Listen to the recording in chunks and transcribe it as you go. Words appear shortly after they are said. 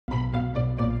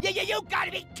You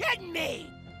gotta be kidding me!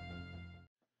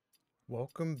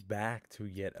 Welcome back to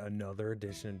yet another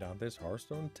edition of Dante's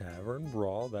Hearthstone Tavern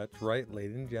Brawl. That's right,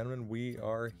 ladies and gentlemen, we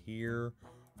are here,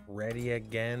 ready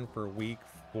again for week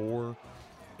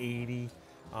 480.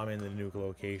 I'm in the new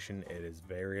location. It is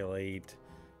very late.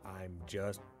 I'm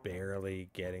just barely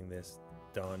getting this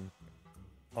done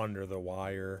under the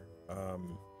wire.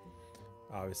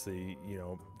 Obviously, you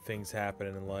know, things happen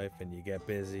in life and you get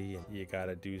busy and you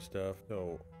gotta do stuff.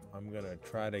 So I'm gonna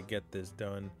try to get this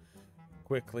done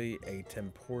quickly. A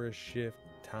Temporus shift.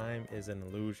 Time is an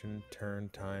illusion. Turn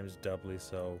times doubly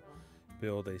so.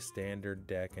 Build a standard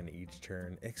deck in each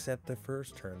turn, except the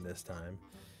first turn this time.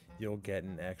 You'll get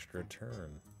an extra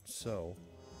turn. So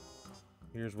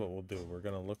here's what we'll do. We're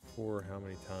gonna look for how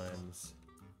many times.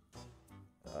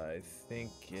 I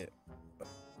think it.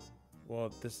 Well,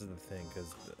 this is the thing,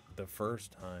 because the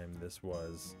first time this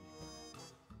was,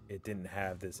 it didn't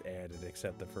have this added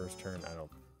except the first turn, I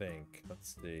don't think.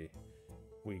 Let's see.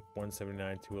 Week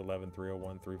 179, 211,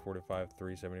 301, 345,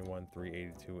 371,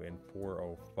 382, and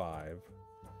 405.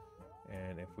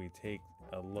 And if we take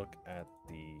a look at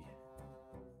the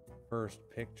first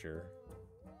picture,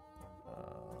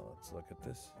 let's look at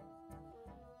this.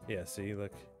 Yeah, see,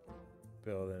 look.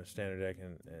 Build in a standard deck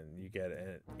and you get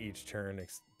it each turn,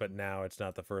 but now it's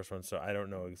not the first one, so I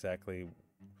don't know exactly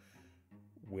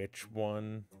which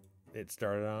one it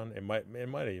started on. It might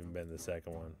have even been the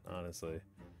second one, honestly.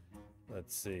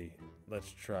 Let's see.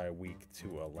 Let's try week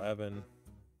 211.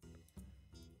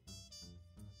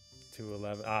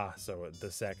 211. Ah, so the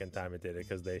second time it did it,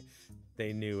 because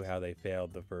they knew how they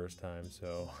failed the first time.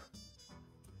 So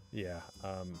yeah.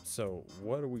 So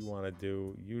what do we want to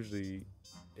do? Usually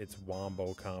it's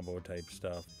wombo combo type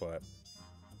stuff, but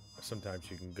sometimes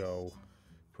you can go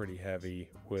pretty heavy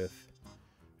with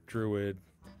Druid.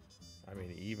 I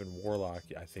mean, even Warlock,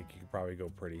 I think you could probably go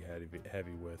pretty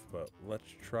heavy with, but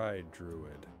let's try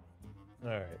Druid.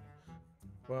 Alright.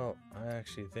 Well, I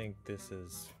actually think this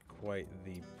is quite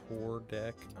the poor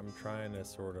deck. I'm trying to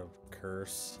sort of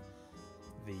curse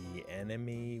the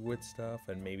enemy with stuff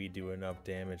and maybe do enough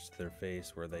damage to their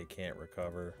face where they can't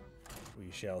recover.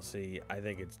 We shall see. I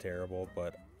think it's terrible,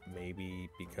 but maybe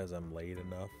because I'm late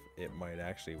enough, it might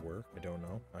actually work. I don't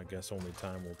know. I guess only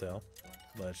time will tell.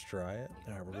 Let's try it.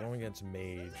 Alright, we're going against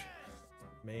Mage.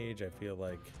 Mage, I feel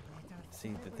like...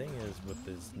 See, the thing is with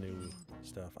this new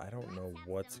stuff, I don't know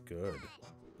what's good.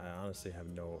 I honestly have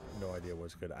no idea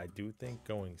what's good. I do think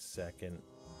going second,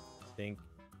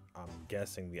 I'm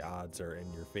guessing the odds are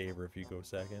in your favor if you go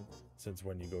second. Since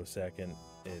when you go second,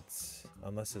 it's...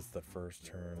 Unless it's the first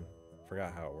turn.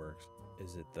 Forgot how it works.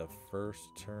 Is it the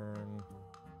first turn?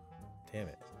 Damn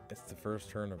it. It's the first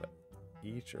turn of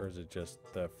each, or is it just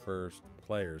the first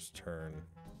player's turn?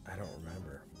 I don't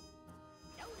remember.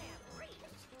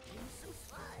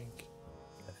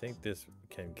 I think this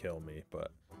can kill me,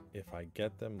 but if I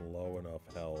get them low enough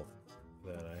health,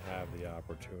 then I have the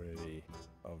opportunity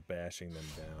of bashing them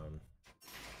down.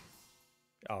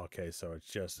 Oh, okay, so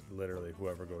it's just literally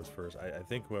whoever goes first. I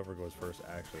think whoever goes first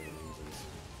actually loses.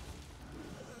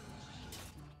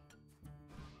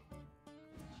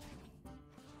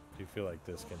 Do you feel like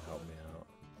this can help me out?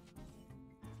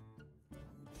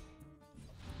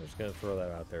 I'm just gonna throw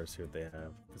that out there, see what they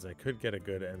have, because I could get a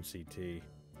good MCT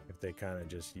if they kind of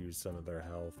just use some of their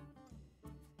health.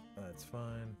 That's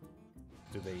fine.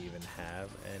 Do they even have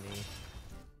any?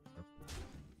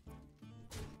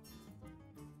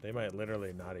 They might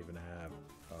literally not even have.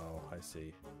 Oh, I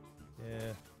see.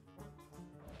 Yeah.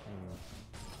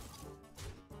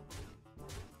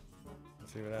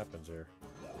 Let's see what happens here.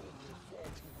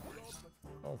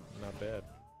 Oh, not bad.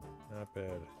 Not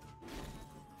bad.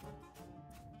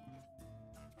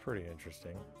 It's pretty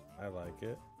interesting. I like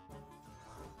it.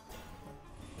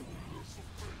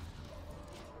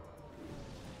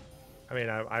 I mean,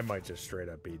 I might just straight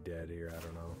up be dead here. I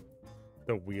don't know.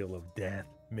 The Wheel of Death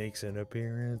makes an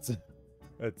appearance.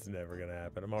 That's never gonna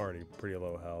happen. I'm already pretty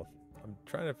low health. I'm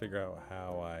trying to figure out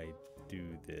how I do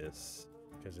this,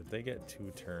 because if they get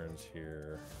 2 turns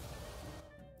here...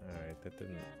 Alright, that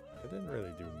didn't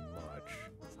really do much.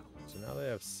 So now they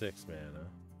have 6 mana.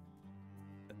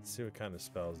 Let's see what kind of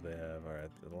spells they have.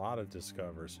 Alright, a lot of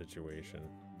Discover situation.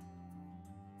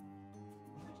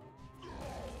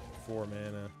 4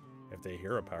 mana. If they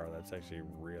hero power, that's actually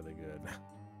really good.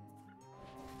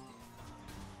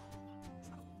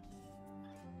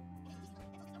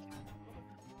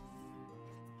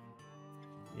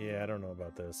 Yeah, I don't know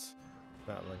about this.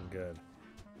 Not looking good.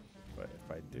 But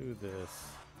if I do this,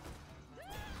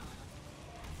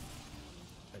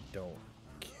 I don't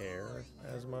care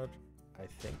as much. I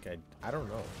think I don't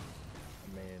know.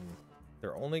 I mean,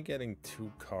 They're only getting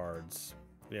 2 cards,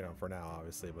 you know, for now,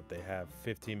 obviously, but they have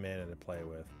 15 mana to play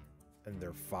with. And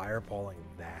they're fireballing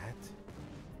that?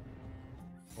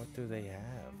 What do they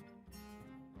have?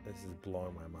 This is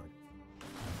blowing my mind.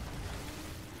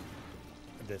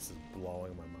 This is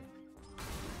blowing my mind.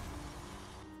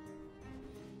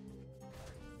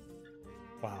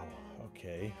 Wow,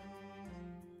 okay.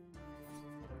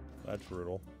 That's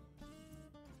brutal.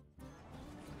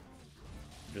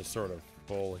 Just sort of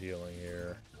full healing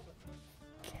here.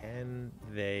 Can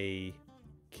they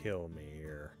kill me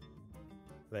here?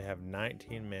 They have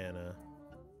 19 mana.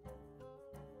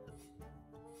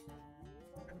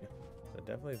 I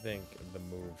definitely think the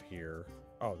move here.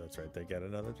 Oh, that's right. They get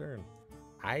another turn.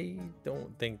 I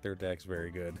don't think their deck's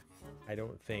very good. I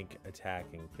don't think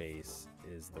attacking face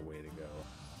is the way to go.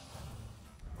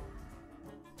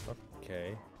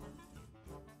 Okay.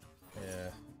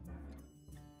 Yeah.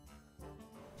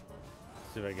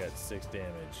 See if I get 6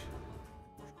 damage.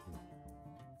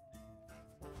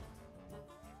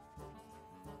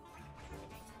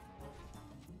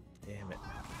 Damn it.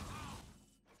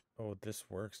 Oh, this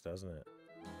works, doesn't it?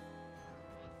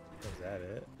 Is that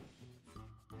it?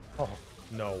 Oh,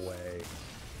 no way.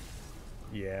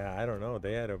 Yeah, I don't know.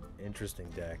 They had an interesting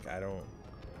deck. I don't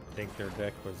think their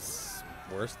deck was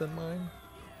worse than mine.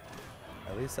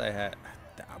 At least I had...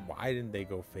 Why didn't they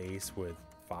go face with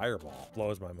Fireball?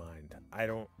 Blows my mind. I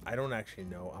don't actually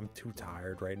know. I'm too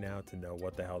tired right now to know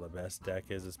what the hell the best deck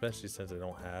is, especially since I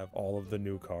don't have all of the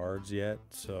new cards yet.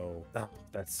 So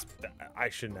I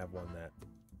shouldn't have won that.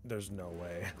 There's no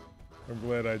way. I'm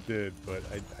glad I did, but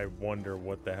I wonder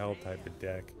what the hell type of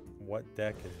deck. What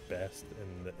deck is best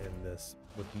in this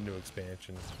with the new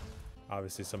expansion?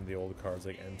 Obviously, some of the old cards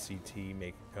like MCT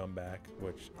make a comeback,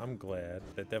 which I'm glad.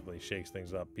 That definitely shakes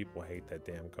things up. People hate that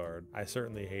damn card. I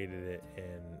certainly hated it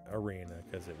in Arena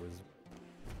because it was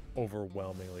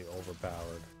overwhelmingly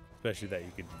overpowered, especially that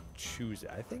you could choose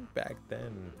it. I think back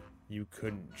then you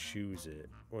couldn't choose it.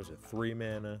 What was it? 3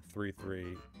 mana,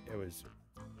 3/3. It was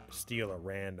steal a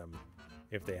random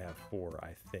if they have 4,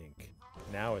 I think.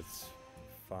 Now it's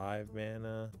 5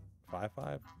 mana,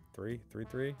 5/5,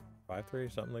 3/3,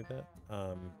 5/3, something like that.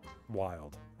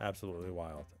 Wild, absolutely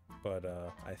wild. But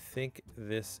I think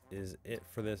this is it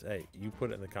for this. Hey, you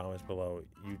put it in the comments below.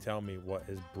 You tell me what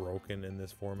is broken in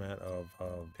this format of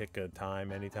pick a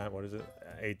time, anytime. What is it?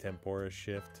 A Temporus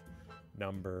shift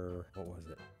number. What was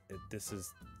it?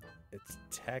 It's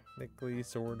technically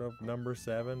sort of number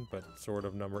 7, but sort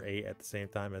of number 8 at the same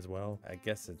time as well. I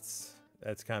guess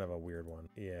that's kind of a weird one.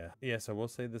 Yeah. So we'll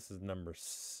say this is number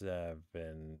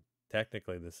 7.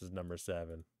 Technically, this is number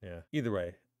 7. Yeah. Either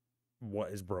way,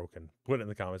 what is broken? Put it in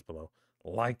the comments below.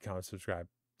 Like, comment, subscribe.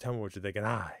 Tell me what you think, and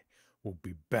I will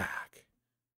be back.